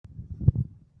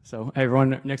So, hey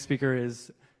everyone, next speaker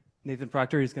is Nathan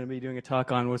Proctor. He's going to be doing a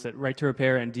talk on, what's it, right to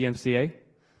repair and DMCA.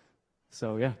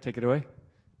 So yeah, take it away.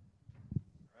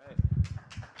 All right.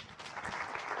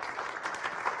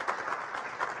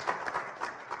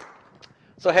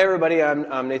 So hey everybody,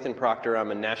 I'm Nathan Proctor.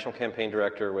 I'm a national campaign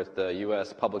director with the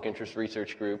U.S. Public Interest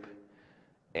Research Group,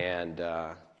 and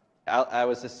I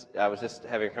was just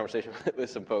having a conversation with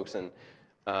some folks and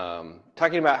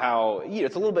talking about how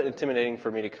it's a little bit intimidating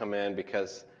for me to come in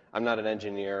because I'm not an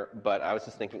engineer, but I was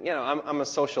just thinking, I'm a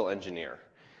social engineer,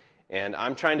 and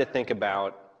I'm trying to think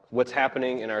about what's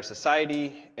happening in our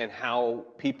society and how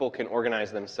people can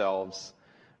organize themselves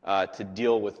to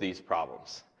deal with these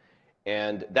problems.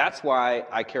 And that's why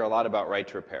I care a lot about right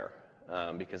to repair,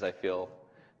 because I feel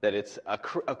that it's a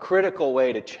critical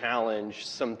way to challenge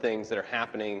some things that are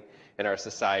happening in our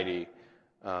society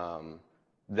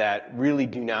that really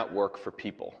do not work for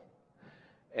people.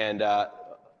 And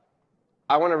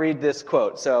I want to read this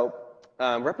quote. So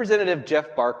Representative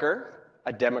Jeff Barker,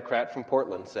 a Democrat from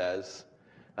Portland, says,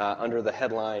 under the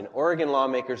headline, "Oregon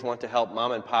lawmakers want to help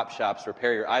mom and pop shops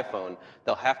repair your iPhone.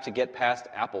 They'll have to get past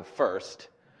Apple first.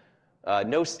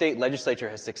 No state legislature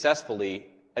has successfully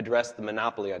addressed the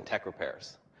monopoly on tech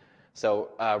repairs."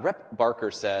 So Rep.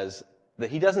 Barker says that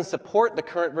he doesn't support the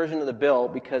current version of the bill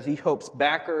because he hopes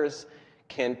backers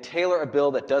can tailor a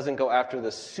bill that doesn't go after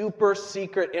the super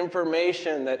secret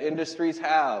information that industries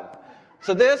have.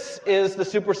 So this is the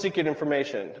super secret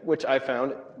information, which I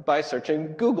found by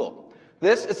searching Google.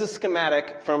 This is a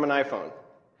schematic from an iPhone.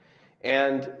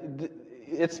 And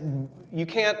you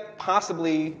can't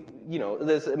possibly,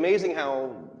 it's amazing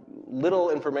how little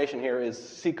information here is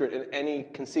secret in any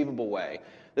conceivable way.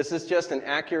 This is just an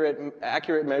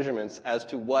accurate measurements as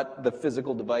to what the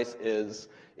physical device is.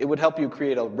 It would help you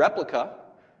create a replica.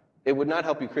 It would not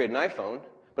help you create an iPhone,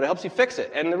 but it helps you fix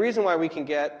it. And the reason why we can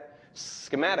get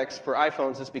schematics for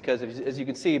iPhones is because, as you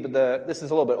can see, but this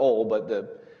is a little bit old, but the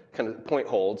kind of point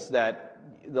holds that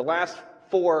the last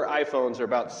 4 iPhones are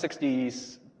about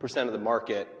 60% of the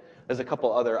market. There's a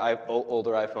couple other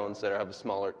older iPhones that have a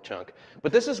smaller chunk.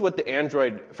 But this is what the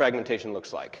Android fragmentation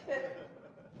looks like.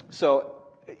 So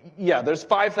yeah, there's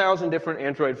 5,000 different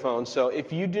Android phones. So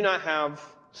if you do not have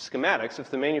schematics,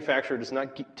 if the manufacturer does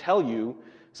not tell you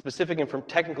specific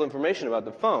technical information about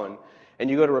the phone, and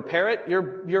you go to repair it,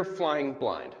 you're flying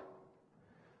blind.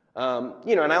 And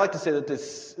I like to say that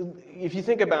this, if you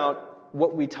think about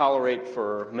what we tolerate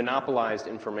for monopolized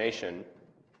information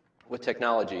with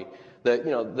technology,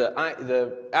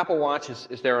 the Apple Watch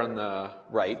is there on the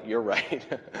right. You're right,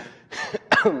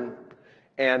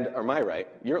 or my right.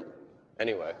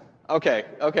 Anyway. Okay.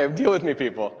 Deal with me,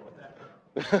 people.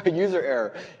 User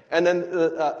error. And then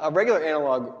a regular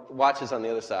analog watch is on the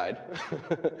other side.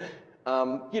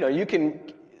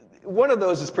 One of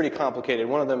those is pretty complicated.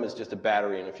 One of them is just a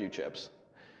battery and a few chips.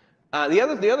 The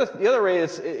other way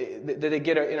is that they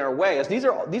get in our way is these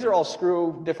are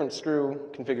all different screw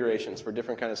configurations for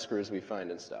different kind of screws we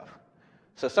find and stuff.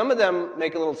 So some of them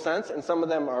make a little sense, and some of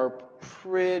them are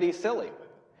pretty silly.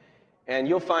 And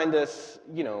you'll find this,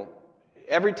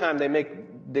 every time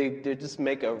they just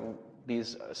make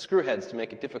these screw heads to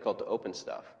make it difficult to open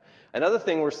stuff. Another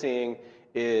thing we're seeing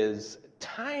is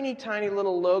tiny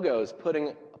little logos put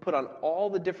on all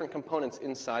the different components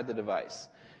inside the device.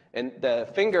 And the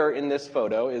finger in this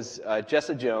photo is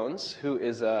Jessa Jones, who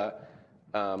is a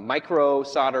micro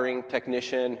soldering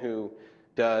technician who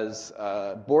does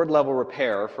board level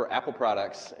repair for Apple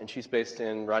products, and she's based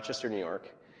in Rochester, New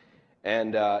York.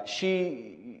 And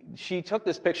she took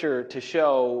this picture to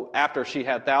show after she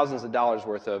had thousands of dollars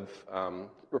worth of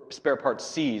spare parts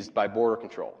seized by Border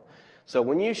Control. So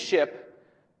when you ship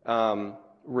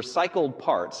recycled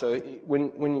parts, so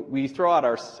when we throw out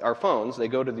our phones, they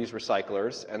go to these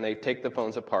recyclers and they take the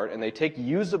phones apart and they take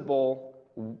usable,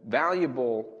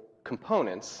 valuable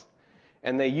components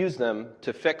and they use them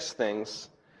to fix things,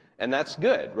 and that's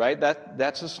good, right?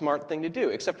 That's a smart thing to do,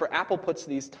 except for Apple puts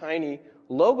these tiny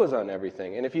logos on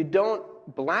everything, and if you don't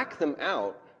black them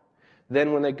out,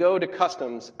 then when they go to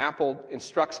customs, Apple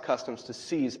instructs customs to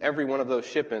seize every one of those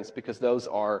shipments because those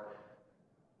are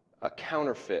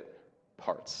counterfeit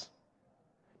parts,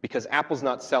 because Apple's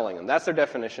not selling them. That's their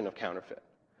definition of counterfeit.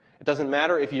 It doesn't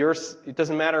matter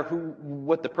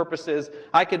what the purpose is.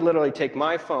 I could literally take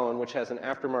my phone, which has an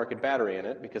aftermarket battery in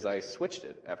it because I switched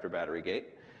it after Batterygate,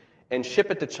 and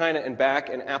ship it to China and back,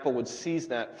 and Apple would seize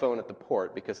that phone at the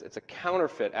port because it's a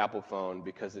counterfeit Apple phone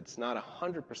because it's not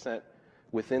 100%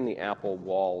 within the Apple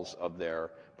walls of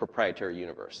their proprietary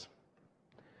universe.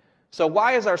 So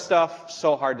why is our stuff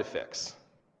so hard to fix,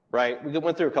 right? We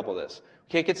went through a couple of this.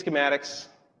 We can't get schematics.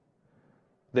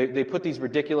 They put these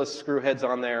ridiculous screw heads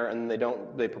on there, and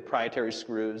they proprietary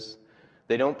screws.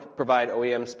 They don't provide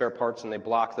OEM spare parts, and they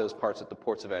block those parts at the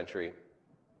ports of entry.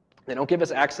 They don't give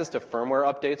us access to firmware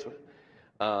updates,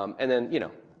 and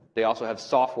then they also have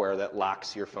software that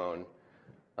locks your phone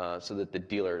so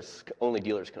that only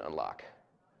dealers can unlock.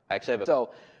 I actually have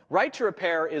so right to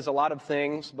repair is a lot of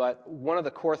things, but one of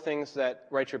the core things that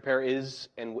right to repair is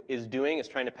doing is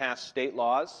trying to pass state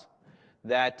laws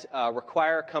that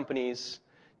require companies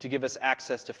to give us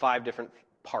access to 5 different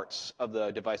parts of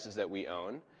the devices that we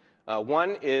own.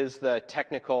 One is the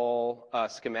technical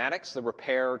schematics, the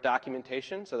repair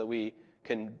documentation, so that we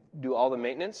can do all the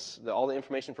maintenance, all the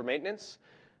information for maintenance,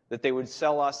 that they would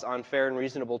sell us on fair and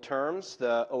reasonable terms,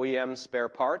 the OEM spare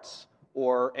parts,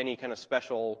 or any kind of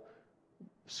special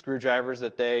screwdrivers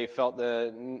that they felt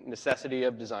the necessity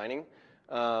of designing,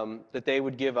 that they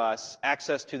would give us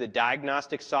access to the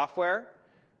diagnostic software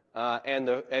and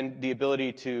the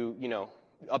ability to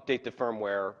update the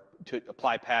firmware, to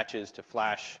apply patches, to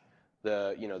flash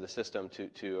the system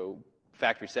to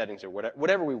factory settings or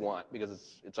whatever we want,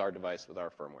 because it's our device with our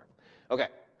firmware. Okay,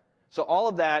 so all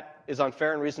of that is on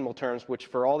fair and reasonable terms, which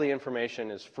for all the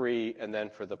information is free, and then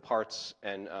for the parts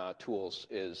and tools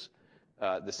is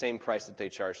the same price that they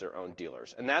charge their own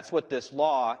dealers. And that's what this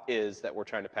law is that we're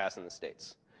trying to pass in the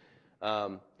States.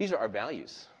 These are our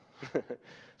values.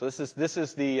 So this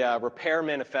is the repair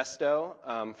manifesto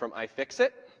from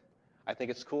iFixit. I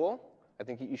think it's cool. I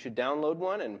think you should download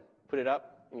one and put it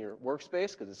up in your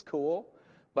workspace because it's cool.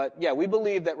 But yeah, we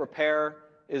believe that repair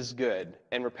is good,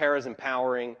 and repair is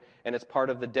empowering, and it's part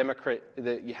of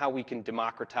how we can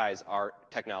democratize our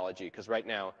technology, because right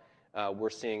now we're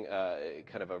seeing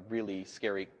kind of a really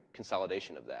scary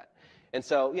consolidation of that. And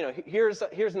so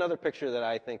here's another picture that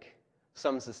I think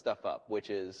sums this stuff up, which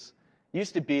is,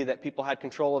 used to be that people had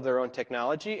control of their own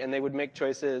technology, and they would make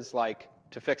choices like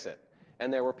to fix it.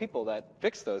 And there were people that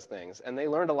fixed those things, and they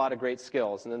learned a lot of great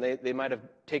skills, and then they might have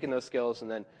taken those skills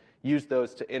and then used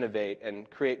those to innovate and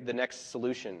create the next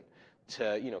solution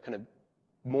to kind of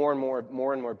more and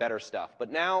more better stuff.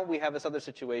 But now we have this other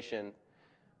situation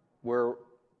where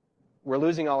we're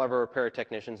losing all of our repair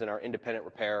technicians in our independent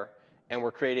repair, and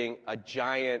we're creating a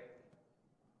giant,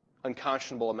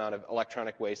 unconscionable amount of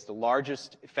electronic waste, the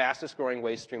largest, fastest growing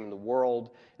waste stream in the world.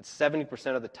 It's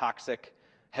 70% of the toxic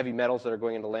heavy metals that are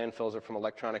going into landfills are from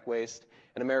electronic waste,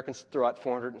 and Americans throw out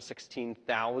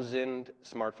 416,000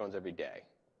 smartphones every day.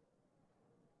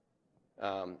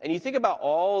 And you think about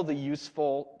all the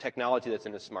useful technology that's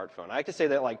in a smartphone. I like to say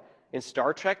that, like, in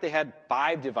Star Trek, they had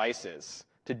 5 devices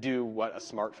to do what a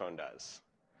smartphone does.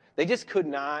 They just could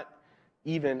not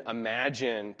even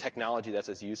imagine technology that's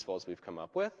as useful as we've come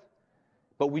up with,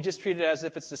 but we just treat it as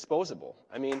if it's disposable.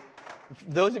 I mean,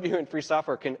 those of you in free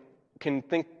software can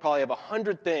think probably of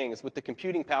 100 things with the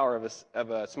computing power of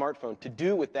a smartphone to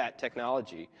do with that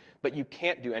technology, but you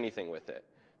can't do anything with it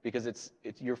because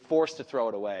you're forced to throw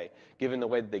it away, given the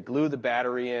way that they glue the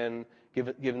battery in,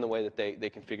 given the way that they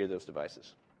configure those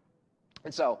devices.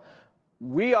 And so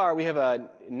we have a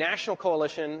national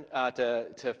coalition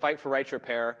to fight for right to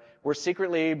repair. We're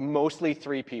secretly mostly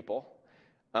 3 people.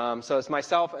 So it's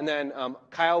myself, and then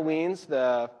Kyle Wiens,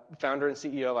 the founder and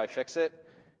CEO of iFixit,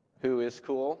 who is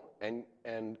cool and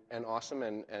awesome,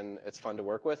 and it's fun to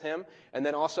work with him. And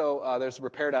then also there's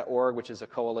repair.org, which is a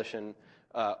coalition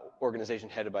organization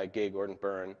headed by Gay Gordon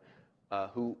Byrne,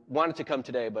 who wanted to come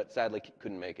today but sadly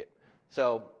couldn't make it.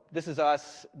 So this is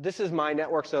us. This is my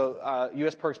network. So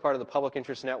US PERC is part of the public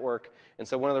interest network, and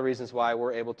so one of the reasons why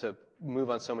we're able to move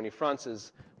on so many fronts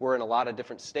is we're in a lot of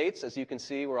different states. As you can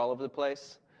see, we're all over the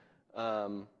place.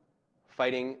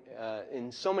 Fighting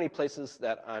in so many places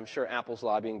that I'm sure Apple's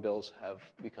lobbying bills have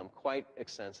become quite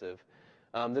extensive.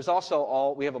 There's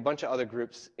also we have a bunch of other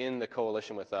groups in the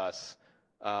coalition with us,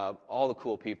 all the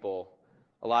cool people,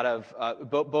 a lot of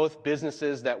both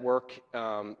businesses that work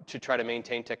to try to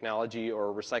maintain technology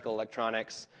or recycle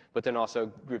electronics, but then also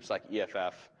groups like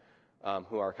EFF,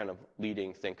 who are kind of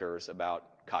leading thinkers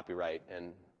about copyright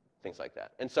and things like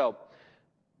that. And so,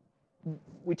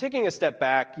 we're taking a step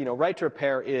back. Right to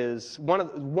repair is one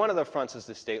of the fronts is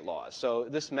the state laws. So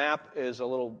this map is a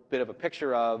little bit of a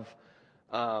picture of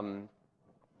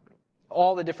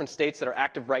all the different states that are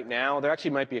active right now. There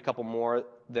actually might be a couple more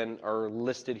than are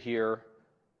listed here.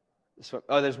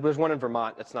 There's one in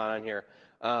Vermont that's not on here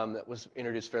that was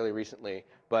introduced fairly recently.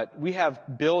 But we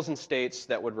have bills in states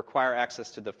that would require access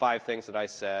to the 5 things that I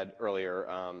said earlier: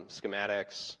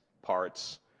 schematics,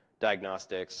 parts,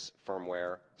 diagnostics,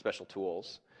 firmware, special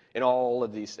tools, in all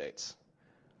of these states.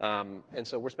 And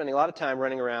so we're spending a lot of time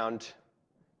running around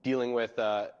dealing with,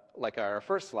 like our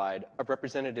first slide, a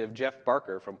Representative Jeff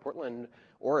Barker from Portland,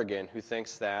 Oregon who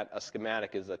thinks that a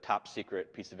schematic is a top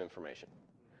secret piece of information.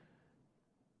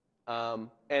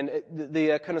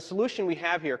 The kind of solution we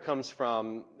have here comes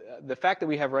from the fact that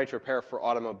we have right to repair for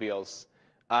automobiles,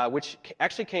 which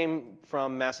actually came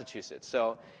from Massachusetts.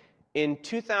 So in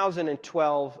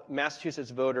 2012,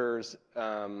 Massachusetts voters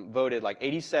voted like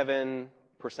 87%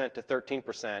 to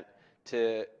 13%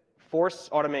 to force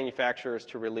auto manufacturers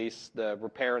to release the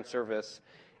repair and service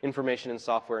information and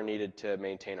software needed to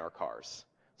maintain our cars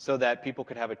so that people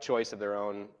could have a choice of their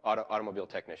own automobile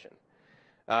technician.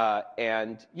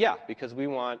 And yeah, because we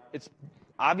want, it's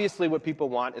obviously what people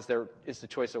want is the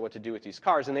choice of what to do with these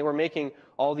cars. And they were making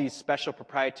all these special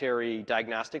proprietary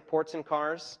diagnostic ports in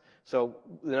cars. So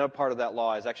another part of that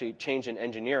law is actually change in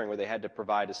engineering where they had to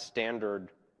provide a standard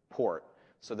port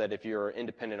so that if you're an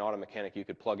independent auto mechanic, you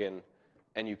could plug in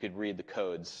and you could read the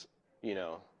codes, you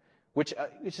know, which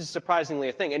is surprisingly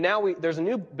a thing. And now there's a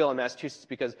new bill in Massachusetts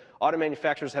because auto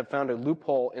manufacturers have found a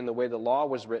loophole in the way the law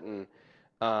was written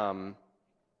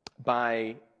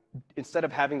by, instead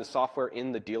of having the software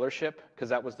in the dealership, because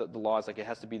that was the law, is like it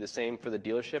has to be the same for the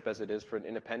dealership as it is for an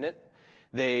independent,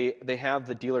 they have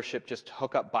the dealership just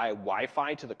hook up by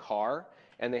Wi-Fi to the car,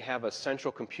 and they have a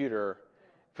central computer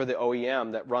for the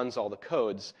OEM that runs all the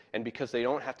codes, and because they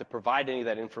don't have to provide any of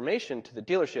that information to the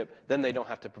dealership, then they don't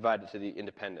have to provide it to the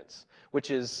independents, which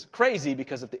is crazy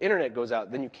because if the internet goes out,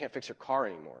 then you can't fix your car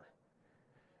anymore.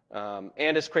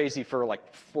 And it's crazy for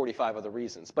like 45 other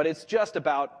reasons. But it's just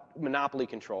about monopoly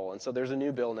control, and so there's a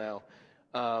new bill now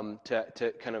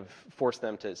to kind of force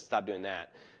them to stop doing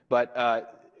that. But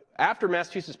after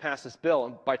Massachusetts passed this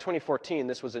bill, by 2014,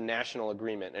 this was a national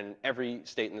agreement, and every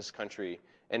state in this country,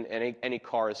 and any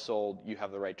car is sold, you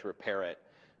have the right to repair it,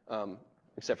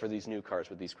 except for these new cars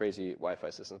with these crazy Wi-Fi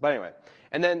systems. But anyway,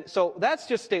 and then, so that's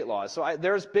just state laws. So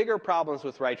there's bigger problems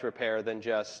with right to repair than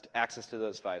just access to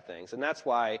those 5 things. And that's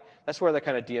where the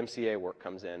kind of DMCA work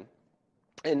comes in.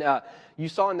 And you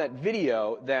saw in that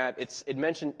video that it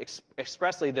mentioned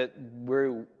expressly that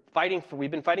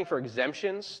we've been fighting for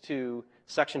exemptions to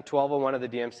Section 1201 of the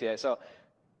DMCA. So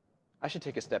I should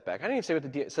take a step back. I didn't even say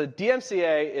what so the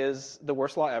DMCA is the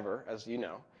worst law ever, as you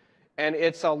know. And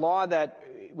it's a law that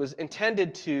was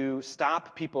intended to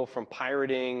stop people from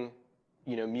pirating,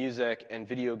 you know, music and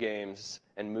video games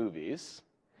and movies.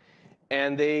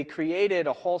 And they created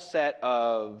a whole set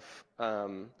of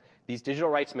these digital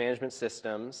rights management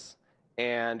systems,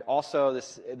 and also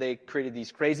they created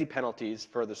these crazy penalties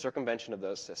for the circumvention of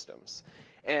those systems.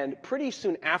 And pretty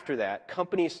soon after that,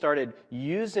 companies started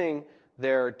using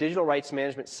their digital rights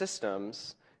management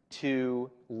systems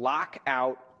to lock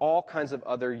out all kinds of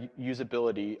other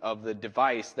usability of the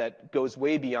device that goes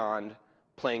way beyond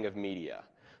playing of media.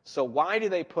 So why do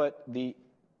they put the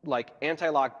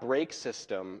anti-lock brake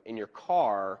system in your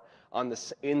car behind the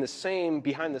same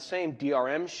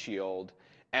DRM shield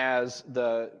as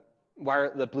the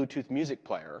Bluetooth music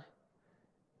player?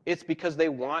 It's because they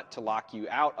want to lock you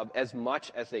out of as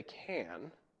much as they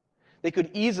can. They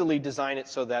could easily design it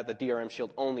so that the DRM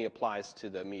shield only applies to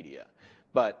the media,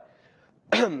 but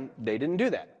they didn't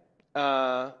do that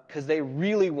because they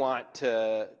really want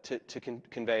to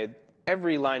convey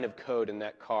every line of code in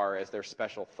that car as their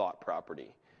special thought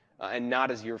property and not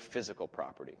as your physical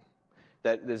property,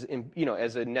 that is,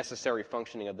 as a necessary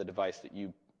functioning of the device that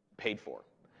you paid for.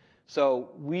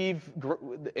 So we've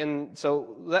been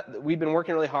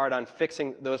working really hard on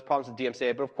fixing those problems with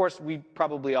DMCA, but of course we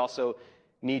probably also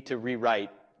need to rewrite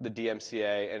the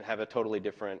DMCA and have a totally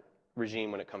different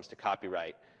regime when it comes to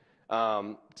copyright.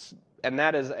 And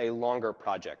that is a longer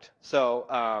project. So,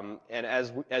 and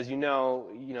as you know,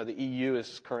 the EU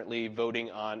is currently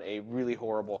voting on a really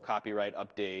horrible copyright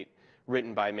update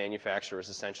written by manufacturers,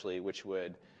 essentially, which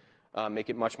would make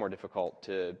it much more difficult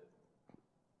to,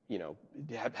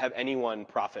 have anyone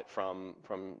profit from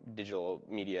digital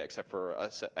media except for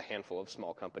a handful of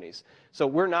small companies. So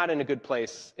we're not in a good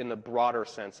place in the broader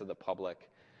sense of the public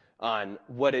on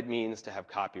what it means to have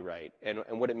copyright and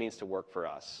what it means to work for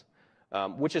us.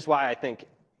 Which is why I think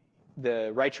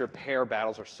the right to repair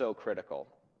battles are so critical,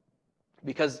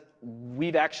 because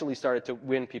we've actually started to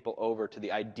win people over to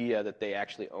the idea that they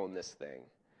actually own this thing,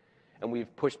 and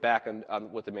we've pushed back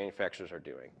on what the manufacturers are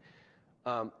doing.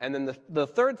 And then the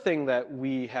third thing that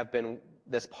we have been,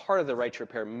 that's part of the right to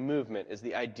repair movement, is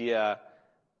the idea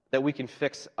that we can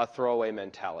fix a throwaway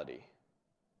mentality.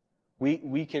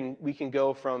 We can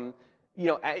go from,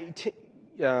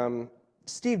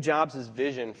 Steve Jobs'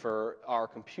 vision for our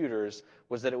computers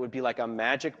was that it would be like a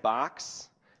magic box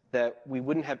that we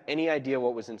wouldn't have any idea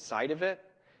what was inside of it,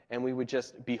 and we would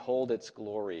just behold its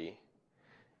glory.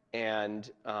 and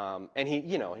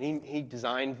he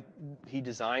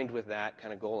designed with that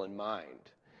kind of goal in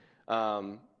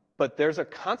mind. But there's a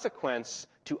consequence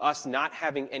to us not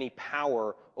having any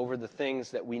power over the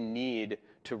things that we need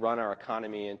to run our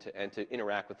economy and to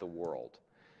interact with the world.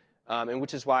 And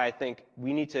which is why I think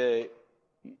we need to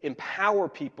empower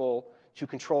people to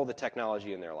control the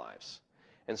technology in their lives.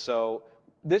 And so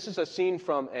this is a scene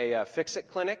from a Fix-It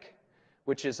clinic,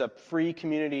 which is a free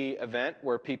community event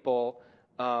where people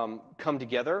come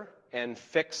together and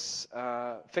fix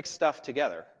stuff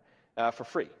together for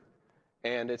free.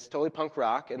 And it's totally punk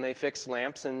rock, and they fix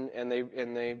lamps and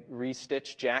they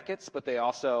restitch jackets, but they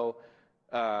also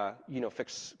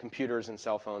fix computers and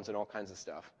cell phones and all kinds of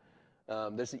stuff.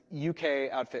 There's a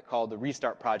UK outfit called the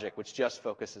Restart Project, which just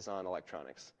focuses on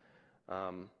electronics.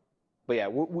 But yeah,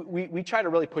 we try to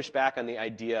really push back on the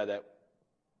idea that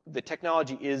the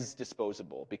technology is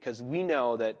disposable, because we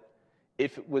know that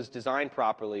if it was designed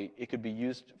properly, it could be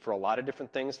used for a lot of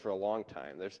different things for a long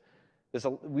time.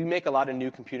 We make a lot of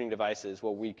new computing devices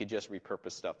where we could just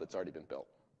repurpose stuff that's already been built.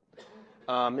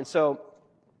 And so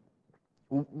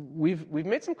we've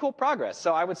made some cool progress.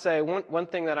 So I would say one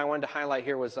thing that I wanted to highlight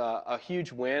here was a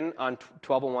huge win on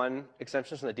 1201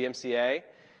 exemptions from the DMCA.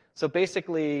 So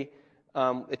basically,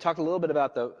 it talked a little bit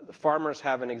about the farmers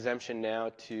have an exemption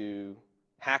now to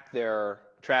hack their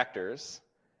tractors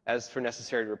as for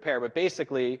necessary repair. But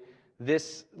basically,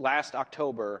 this last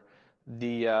October,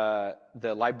 the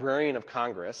Librarian of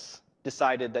Congress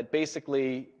decided that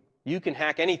basically you can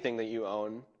hack anything that you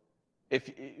own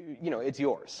if it's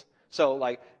yours. So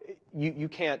like you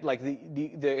can't, like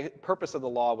the purpose of the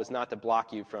law was not to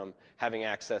block you from having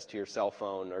access to your cell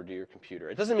phone or to your computer.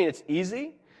 It doesn't mean it's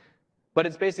easy, but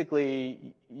it's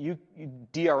basically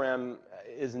DRM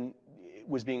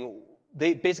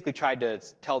they basically tried to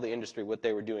tell the industry what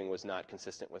they were doing was not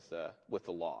consistent with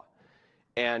the law,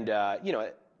 and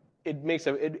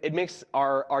it makes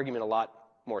our argument a lot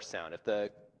more sound. If the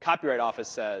Copyright Office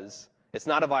says it's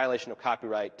not a violation of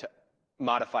copyright to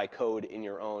modify code in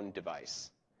your own device,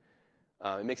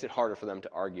 it makes it harder for them to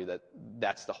argue that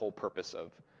that's the whole purpose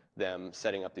of them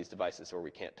setting up these devices where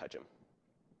we can't touch them.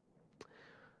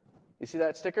 You see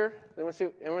that sticker?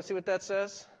 Anyone see what that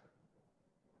says?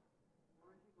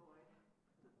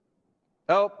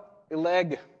 Oh,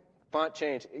 leg, font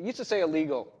change. It used to say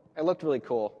illegal. It looked really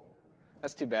cool.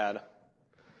 That's too bad.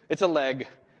 It's a leg.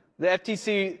 The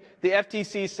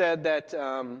FTC said that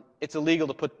it's illegal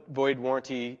to put void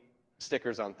warranty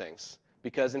stickers on things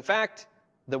because, in fact,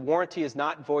 the warranty is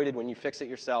not voided when you fix it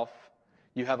yourself.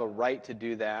 You have a right to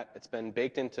do that. It's been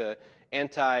baked into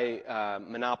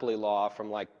anti-monopoly law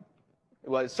from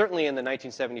it's certainly in the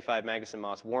 1975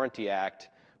 Magnuson-Moss Warranty Act,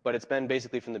 but it's been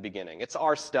basically from the beginning. It's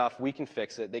our stuff. We can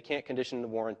fix it. They can't condition the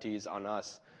warranties on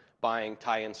us buying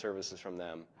tie-in services from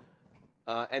them.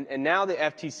 And now the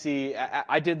FTC,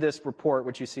 I did this report,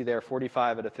 which you see there,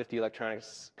 45 out of 50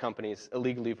 electronics companies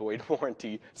illegally void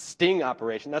warranty sting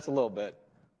operation. That's a little bit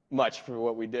much for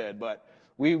what we did, but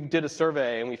we did a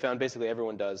survey and we found basically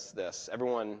everyone does this.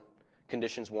 Everyone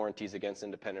conditions warranties against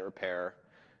independent repair,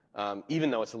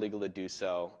 even though it's illegal to do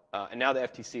so. And now the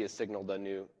FTC has signaled a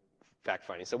new fact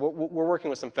finding. So we're working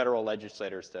with some federal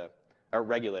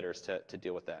regulators to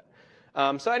deal with that.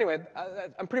 So anyway,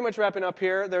 I'm pretty much wrapping up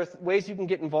here. There are ways you can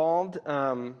get involved.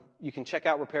 You can check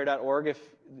out repair.org. If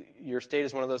your state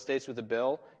is one of those states with a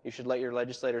bill, you should let your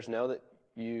legislators know that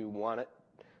you want it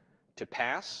to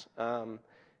pass.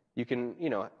 You can,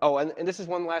 and this is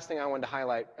one last thing I wanted to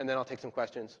highlight, and then I'll take some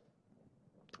questions.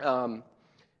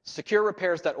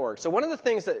 SecureRepairs.org. So one of the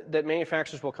things that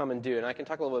manufacturers will come and do, and I can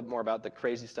talk a little bit more about the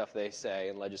crazy stuff they say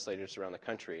in legislators around the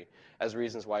country as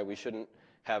reasons why we shouldn't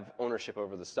have ownership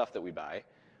over the stuff that we buy.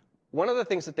 One of the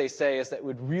things that they say is that it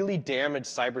would really damage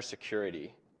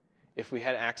cybersecurity if we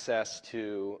had access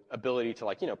to ability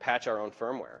to patch our own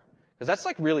firmware. Because that's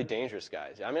really dangerous,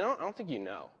 guys. I mean, I don't think you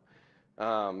know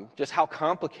just how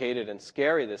complicated and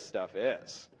scary this stuff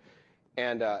is.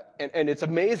 And it's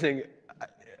amazing.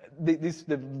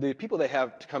 The people they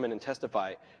have to come in and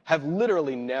testify have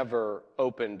literally never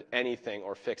opened anything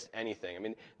or fixed anything. I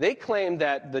mean, they claim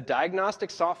that the diagnostic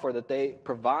software that they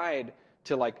provide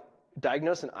to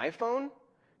diagnose an iPhone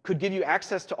could give you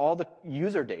access to all the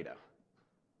user data.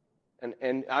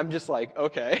 And I'm just like,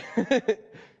 okay,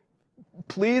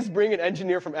 please bring an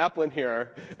engineer from Apple in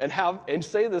here and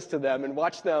say this to them and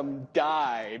watch them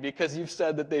die because you've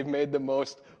said that they've made the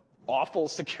most awful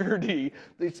security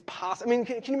it's possible. I mean,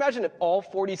 can you imagine if all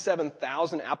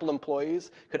 47,000 Apple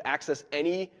employees could access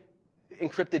any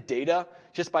encrypted data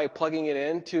just by plugging it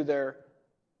into their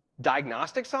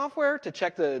diagnostic software to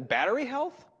check the battery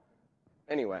health?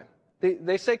 Anyway,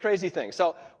 They say crazy things.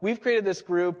 So we've created this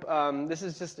group. This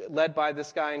is just led by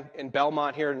this guy in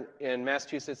Belmont here in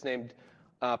Massachusetts named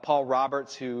Paul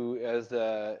Roberts, who is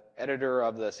the editor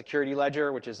of the Security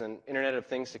Ledger, which is an Internet of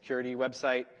Things security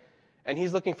website. And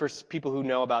he's looking for people who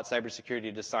know about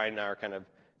cybersecurity to sign our kind of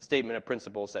statement of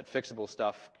principles that fixable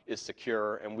stuff is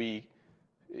secure, and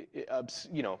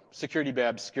security by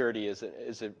obscurity is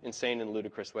an insane and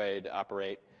ludicrous way to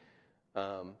operate.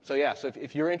 So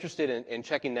if you're interested in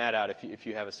checking that out, if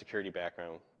you have a security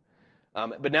background.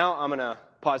 But now I'm going to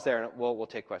pause there, and we'll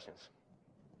take questions.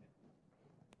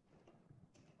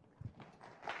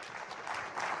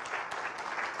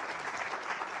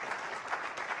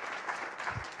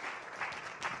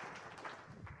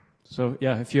 So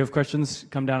yeah, if you have questions,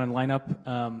 come down and line up.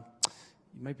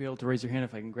 You might be able to raise your hand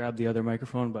if I can grab the other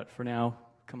microphone, but for now,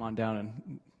 come on down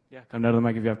and come down to the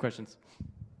mic if you have questions.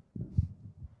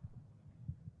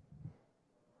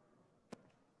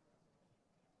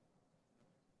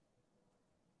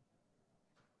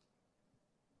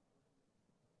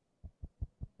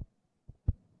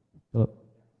 Hello.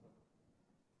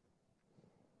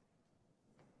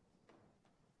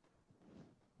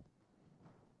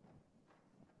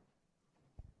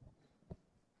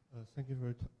 Thank you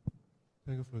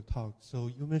for the talk. So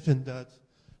you mentioned that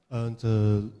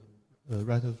the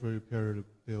right of repair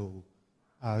bill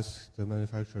asks the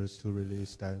manufacturers to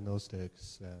release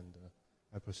diagnostics, and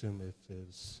I presume if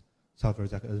it's software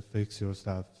that can fix your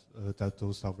stuff, that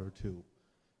those software too.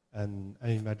 And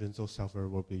I imagine those software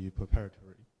will be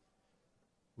proprietary,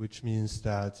 which means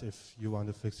that if you want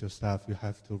to fix your stuff, you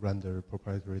have to render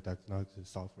proprietary diagnostic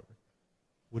software.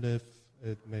 Wouldn't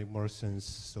it make more sense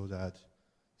so that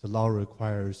the law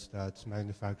requires that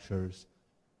manufacturers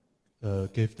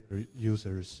give their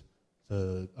users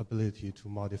the ability to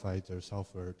modify their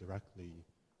software directly,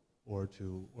 or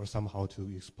somehow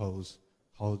to expose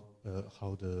how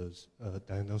the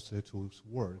diagnostic tools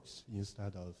works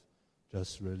instead of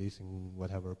just releasing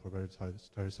whatever proprietary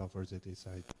software they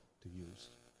decide to use.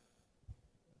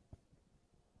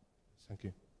 Thank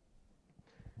you.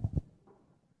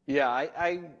 Yeah,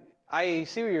 I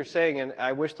see what you're saying, and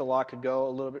I wish the law could go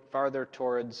a little bit farther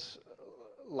towards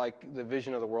like the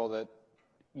vision of the world that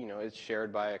is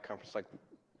shared by a conference like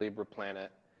LibrePlanet,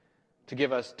 to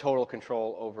give us total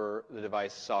control over the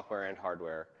device software and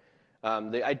hardware.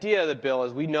 The idea of the bill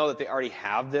is we know that they already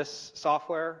have this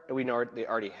software, and we know they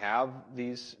already have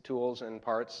these tools and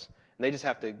parts, and they just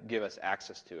have to give us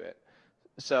access to it.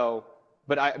 So,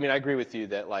 but I agree with you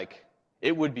that like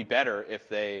it would be better if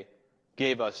they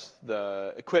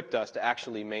equipped us to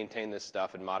actually maintain this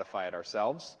stuff and modify it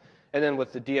ourselves. And then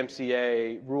with the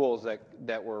DMCA rules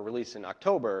that were released in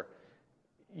October,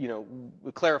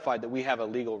 we clarified that we have a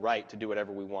legal right to do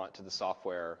whatever we want to the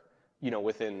software,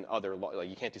 within other law. Like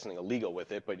you can't do something illegal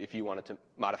with it, but if you wanted to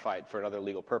modify it for another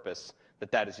legal purpose,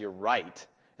 that is your right.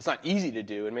 It's not easy to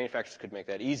do, and manufacturers could make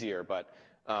that easier, but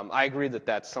I agree that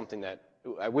that's something that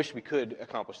I wish we could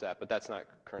accomplish that, but that's not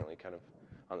currently kind of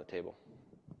on the table.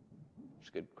 It's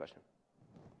a good question.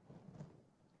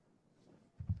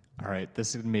 All right,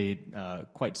 this is going to be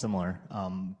quite similar,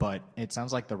 but it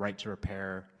sounds like the right to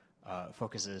repair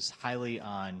focuses highly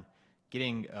on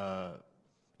getting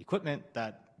equipment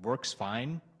that works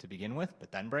fine to begin with,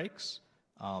 but then breaks.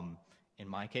 In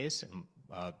my case, in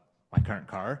my current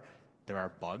car, there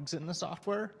are bugs in the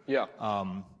software. Yeah.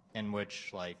 In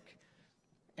which, like,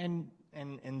 and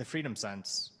in the freedom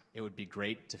sense, it would be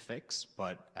great to fix,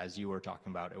 but as you were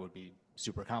talking about, it would be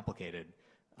super complicated.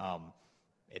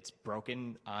 It's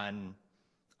broken on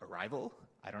arrival.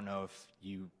 I don't know if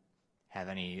you have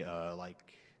any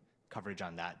coverage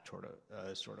on that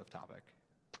sort of topic.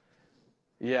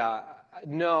 Yeah,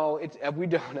 no, we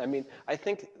don't. I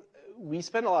think we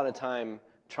spend a lot of time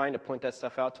trying to point that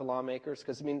stuff out to lawmakers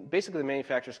because, basically the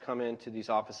manufacturers come into these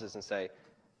offices and say,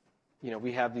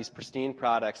 we have these pristine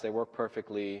products, they work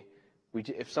perfectly.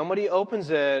 If somebody opens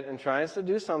it and tries to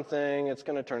do something, it's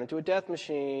going to turn into a death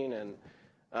machine. And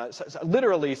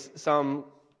literally, some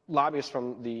lobbyists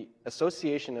from the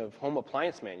Association of Home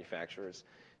Appliance Manufacturers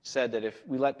said that if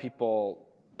we let people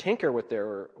tinker with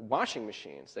their washing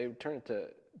machines, they would turn into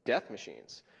death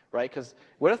machines, right? Because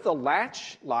what if the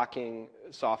latch locking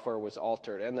software was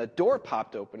altered and the door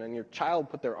popped open and your child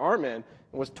put their arm in and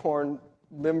was torn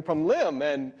limb from limb?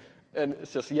 And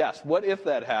it's just, yes, what if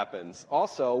that happens?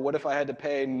 Also, what if I had to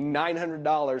pay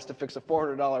 $900 to fix a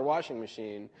 $400 washing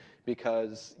machine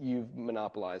because you've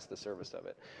monopolized the service of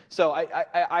it? So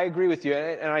I agree with you,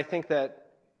 and I think that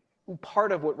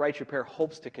part of what Right to Repair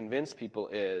hopes to convince people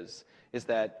is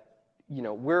that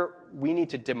we need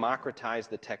to democratize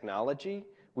the technology.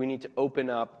 We need to open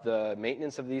up the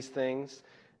maintenance of these things.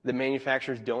 the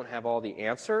manufacturers don't have all the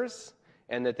answers,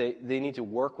 and that they need to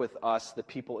work with us, the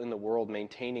people in the world,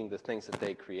 maintaining the things that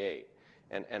they create.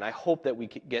 And I hope that we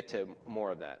get to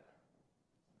more of that.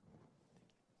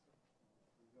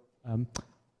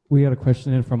 We got a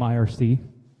question in from IRC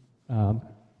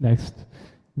next.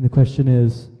 And the question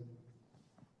is,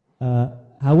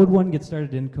 how would one get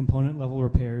started in component level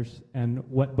repairs, and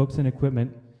what books and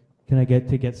equipment can I get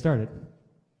to get started?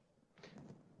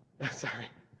 Sorry,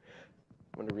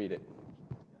 I'm going to read it.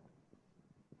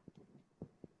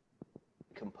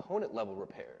 Component level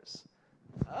repairs.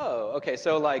 Oh, okay.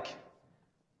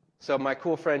 So my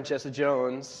cool friend Jessa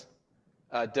Jones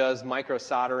does micro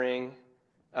soldering.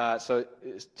 So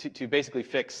to basically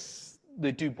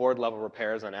do board level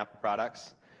repairs on Apple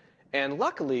products. And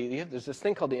luckily, there's this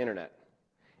thing called the internet.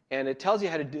 And it tells you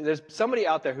how to do, there's somebody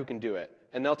out there who can do it.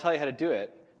 And they'll tell you how to do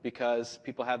it because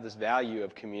people have this value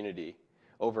of community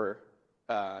over,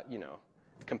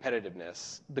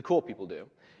 competitiveness. The cool people do.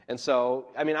 And so,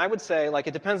 I mean, I would say,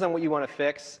 it depends on what you want to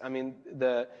fix. I mean,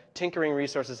 the tinkering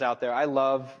resources out there, I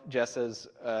love Jessa's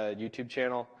YouTube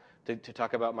channel to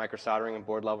talk about micro soldering and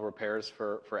board level repairs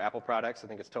for Apple products. I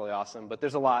think it's totally awesome. But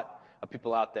there's a lot of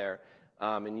people out there,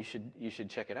 and you should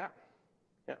check it out.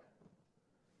 Yeah.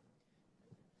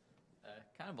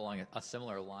 Kind of along a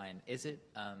similar line, is it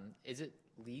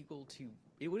legal to?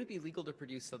 Would it be legal to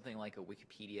produce something like a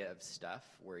Wikipedia of stuff,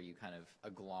 where you kind of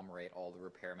agglomerate all the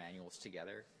repair manuals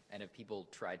together? And have people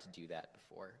tried to do that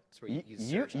before? It's where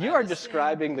you are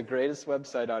describing the greatest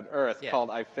website on earth called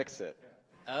iFixit.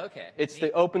 Oh, okay. It's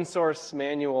the open source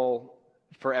manual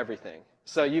for everything.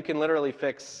 So you can literally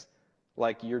fix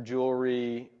your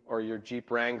jewelry or your Jeep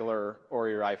Wrangler or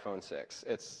your iPhone 6.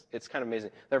 It's kind of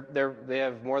amazing. They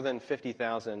have more than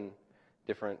 50,000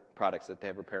 different products that they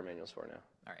have repair manuals for now.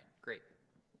 All right, great.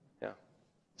 Yeah,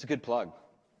 it's a good plug.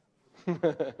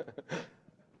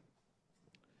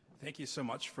 Thank you so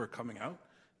much for coming out,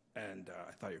 and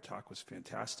I thought your talk was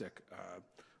fantastic.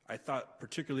 I thought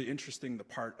particularly interesting the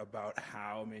part about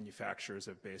how manufacturers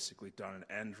have basically done an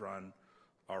end run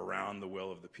around the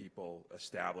will of the people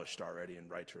established already in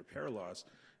right to repair laws.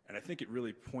 And I think it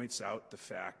really points out the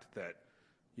fact that,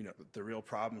 the real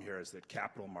problem here is that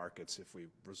capital markets, if we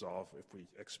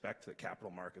expect that capital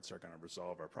markets are going to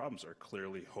resolve our problems, are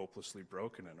clearly hopelessly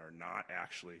broken and are not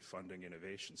actually funding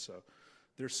innovation. So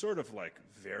there's sort of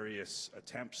various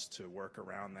attempts to work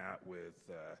around that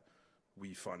with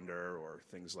WeFunder or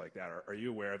things like that. Are you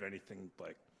aware of anything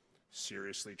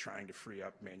seriously trying to free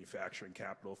up manufacturing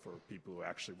capital for people who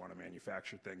actually want to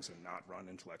manufacture things and not run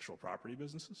intellectual property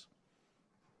businesses?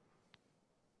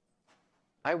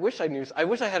 I wish I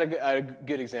had a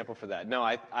good example for that. No,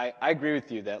 I agree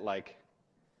with you that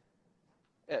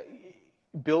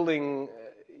building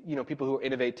people who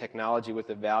innovate technology with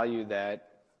the value that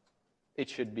it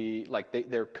should be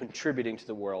they're contributing to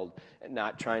the world and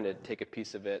not trying to take a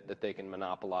piece of it that they can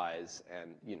monopolize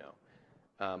and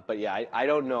but yeah, I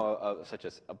don't know of such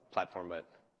a platform, but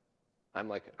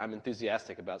I'm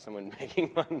enthusiastic about someone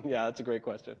making one. Yeah, that's a great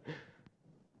question.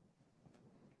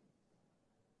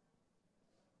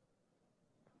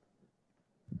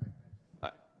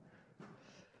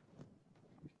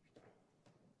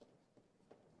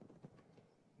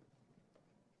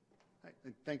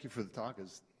 Thank you for the talk.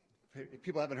 If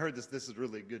people haven't heard this, this is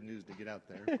really good news to get out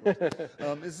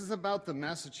there. This is about the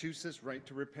Massachusetts right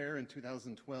to repair in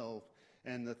 2012.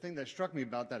 And the thing that struck me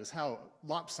about that is how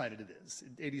lopsided it is,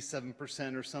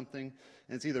 87% or something.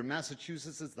 And it's either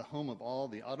Massachusetts is the home of all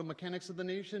the auto mechanics of the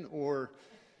nation, or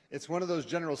it's one of those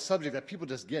general subjects that people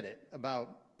just get it,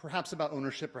 perhaps about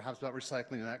ownership, perhaps about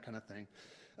recycling and that kind of thing.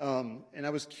 And I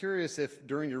was curious if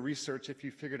during your research, if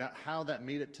you figured out how that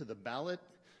made it to the ballot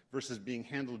versus being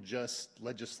handled just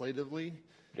legislatively.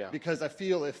 Yeah. Because I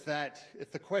feel if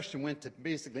the question went to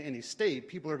basically any state,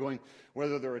 people are going,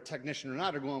 whether they're a technician or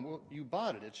not, are going, well, you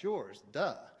bought it, it's yours,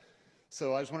 duh.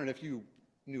 So I was wondering if you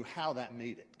knew how that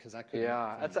made it, because I couldn't.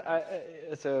 Yeah,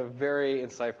 it's a very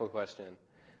insightful question.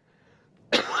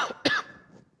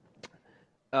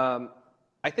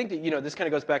 I think that this kind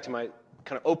of goes back to my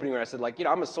kind of opening where I said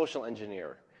I'm a social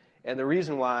engineer, and the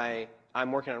reason why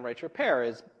I'm working on right to repair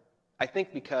is I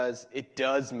think because it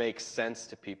does make sense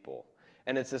to people.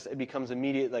 And it becomes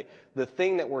immediate, the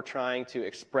thing that we're trying to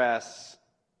express,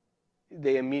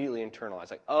 they immediately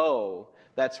internalize. Oh,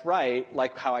 that's right,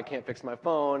 how I can't fix my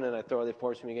phone and I throw the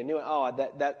force me to get a new one. Oh,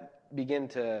 that begin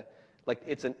to,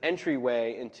 it's an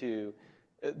entryway into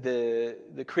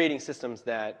the creating systems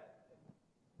that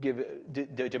give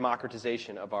the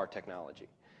democratization of our technology.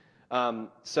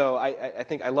 So I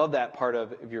think I love that part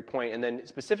of your point. And then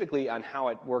specifically on how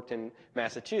it worked in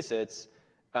Massachusetts,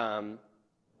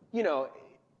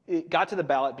 it got to the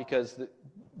ballot because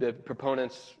the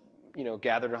proponents,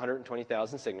 gathered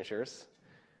 120,000 signatures,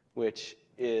 which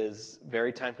is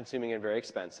very time-consuming and very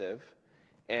expensive.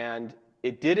 And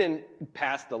it didn't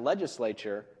pass the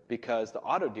legislature because the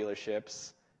auto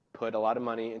dealerships put a lot of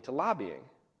money into lobbying,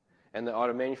 and the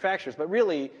auto manufacturers. But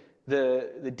really, the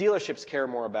dealerships care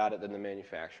more about it than the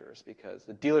manufacturers, because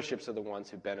the dealerships are the ones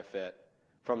who benefit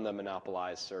from the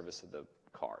monopolized service of the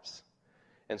cars.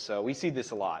 And so we see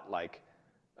this a lot, like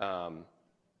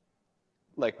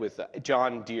with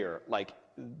John Deere. Like,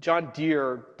 John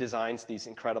Deere designs these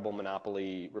incredible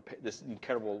monopoly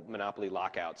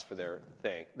lockouts for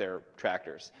their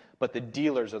tractors. But the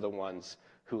dealers are the ones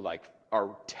who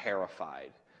are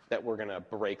terrified that we're going to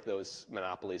break those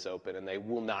monopolies open, and they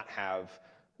will not have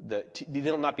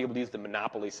they'll not be able to use the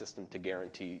monopoly system to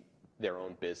guarantee their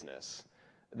own business.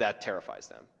 That terrifies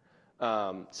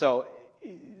them. So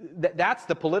that's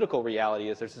the political reality,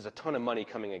 is there's just a ton of money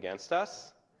coming against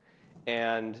us.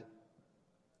 And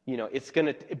it's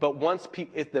going to, but once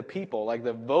if the people, like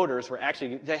the voters, were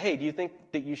actually say, hey, do you think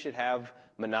that you should have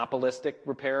monopolistic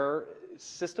repair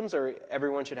systems, or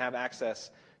everyone should have access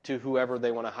to whoever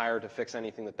they want to hire to fix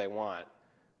anything that they want?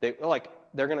 They're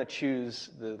going to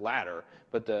choose the latter.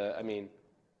 But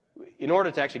in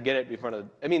order to actually get it in front of,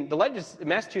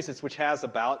 Massachusetts, which has a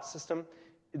ballot system,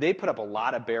 they put up a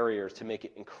lot of barriers to make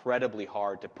it incredibly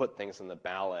hard to put things on the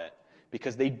ballot,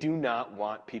 because they do not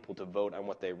want people to vote on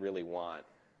what they really want.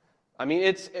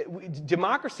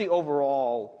 Democracy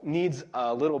overall needs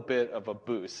a little bit of a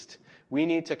boost. We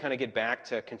need to kind of get back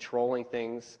to controlling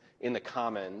things in the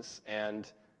commons,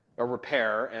 and our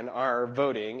repair, and our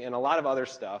voting, and a lot of other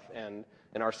stuff, and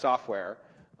our software.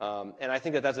 And I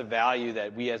think that that's a value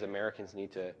that we as Americans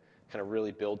need to kind of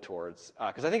really build towards,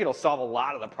 because I think it'll solve a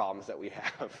lot of the problems that we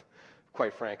have,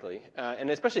 quite frankly. And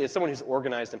especially as someone who's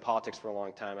organized in politics for a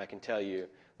long time, I can tell you,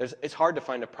 it's hard to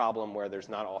find a problem where there's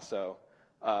not also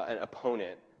an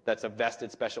opponent that's a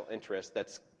vested special interest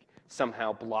that's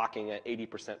somehow blocking an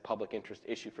 80% public interest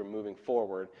issue from moving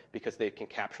forward because they can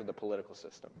capture the political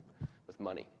system with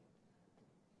money.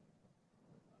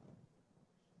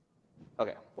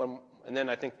 Okay, and then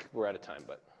I think we're out of time,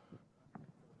 but.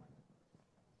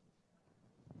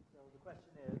 So the question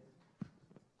is.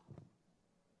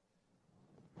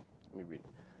 Let me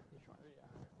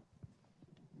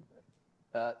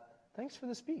read. Thanks for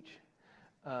the speech.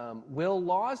 Will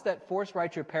laws that force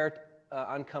right to repair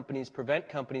on companies prevent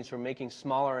companies from making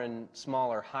smaller and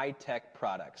smaller high-tech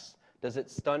products? Does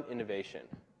it stunt innovation?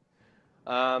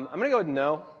 I'm going to go with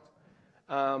no.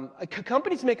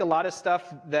 Companies make a lot of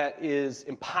stuff that is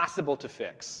impossible to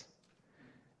fix.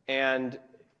 And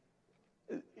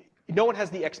no one has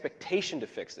the expectation to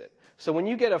fix it. So when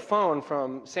you get a phone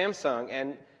from Samsung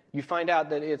and you find out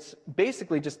that it's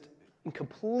basically just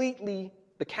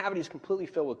the cavity is completely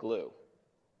filled with glue,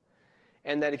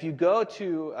 and that if you go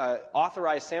to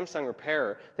authorized Samsung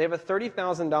repairer, they have a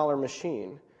 $30,000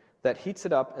 machine that heats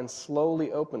it up and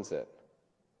slowly opens it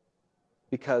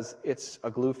because it's a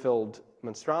glue-filled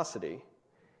monstrosity,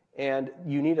 and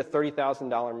you need a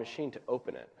 $30,000 machine to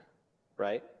open it,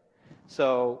 right?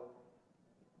 So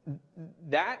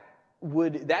that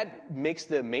makes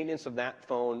the maintenance of that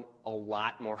phone a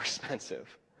lot more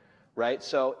expensive, right?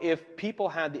 So if people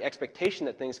had the expectation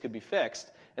that things could be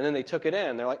fixed, and then they took it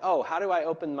in, they're like, oh, how do I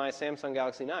open my Samsung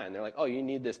Galaxy 9? They're like, oh, you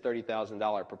need this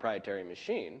 $30,000 proprietary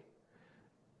machine.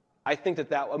 I think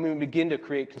that would begin to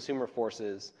create consumer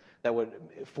forces that would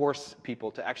force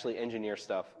people to actually engineer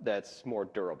stuff that's more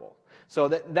durable. So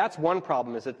that's one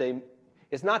problem, is that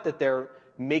it's not that they're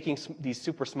making these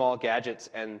super small gadgets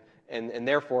and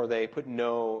therefore they put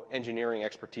no engineering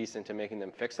expertise into making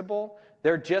them fixable.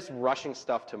 They're just rushing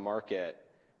stuff to market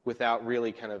without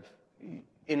really kind of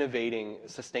innovating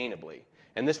sustainably.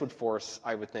 And this would force,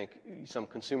 I would think, some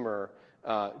consumer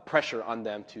pressure on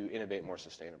them to innovate more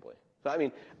sustainably. So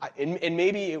and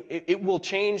maybe it will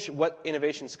change what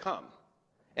innovations come,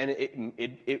 and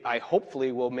I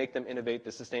hopefully will make them innovate the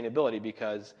sustainability,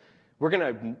 because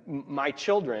my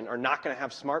children are not going to have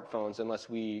smartphones unless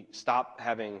we stop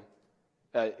having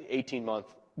 18-month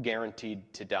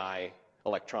guaranteed to die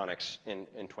electronics in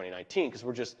 2019,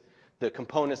 because the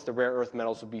components, the rare earth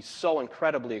metals, will be so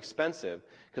incredibly expensive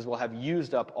because we'll have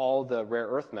used up all the rare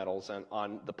earth metals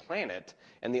on the planet,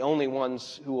 and the only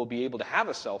ones who will be able to have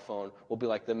a cell phone will be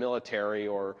like the military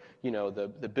or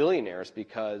the billionaires,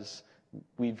 because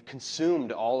we've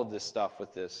consumed all of this stuff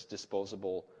with this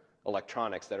disposable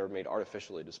electronics that are made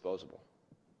artificially disposable.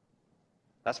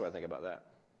 That's what I think about that.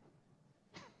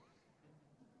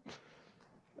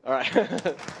 All right.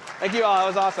 Thank you all. That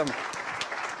was awesome.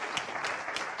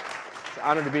 It's an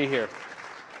honor to be here.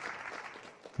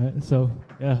 All right, so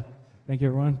yeah, thank you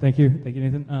everyone. Thank you,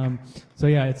 Nathan. So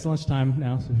yeah, it's lunchtime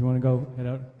now. So if you want to go head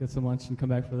out, get some lunch, and come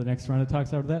back for the next round of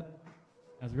talks after that,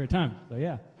 that was a great time. So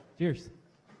yeah, cheers.